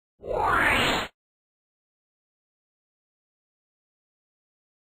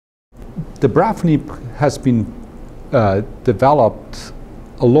Dabrafenib has been developed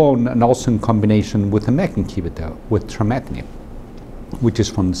alone and also in combination with a MEK inhibitor, with Trametinib, which is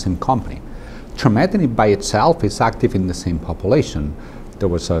from the same company. Trametinib by itself is active in the same population. There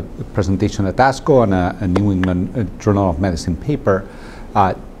was a presentation at ASCO and a New England Journal of Medicine paper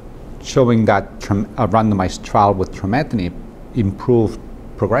showing that a randomized trial with Trametinib improved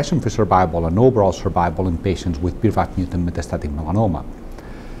progression-free survival and overall survival in patients with BRAF mutant metastatic melanoma.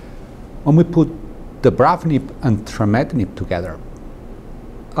 When we put Dabrafenib and Trametinib together,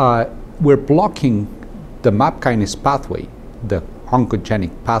 we're blocking the MAP kinase pathway, the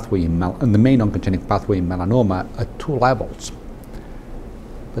oncogenic pathway and the main oncogenic pathway in melanoma at 2 levels.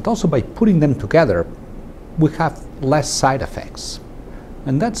 But also by putting them together, we have less side effects.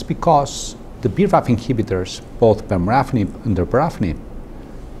 And that's because the BRAF inhibitors, both Bemrafenib and Dabrafenib,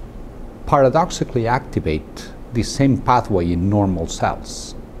 paradoxically activate the same pathway in normal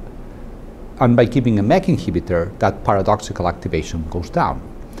cells. And by giving a MEK inhibitor, that paradoxical activation goes down.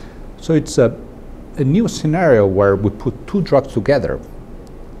 So it's a new scenario where we put 2 drugs together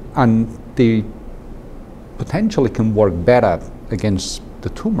and they potentially can work better against the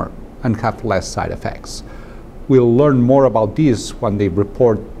tumor and have less side effects. We'll learn more about this when they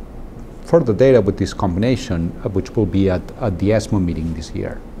report further data with this combination, which will be at the ESMO meeting this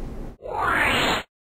year.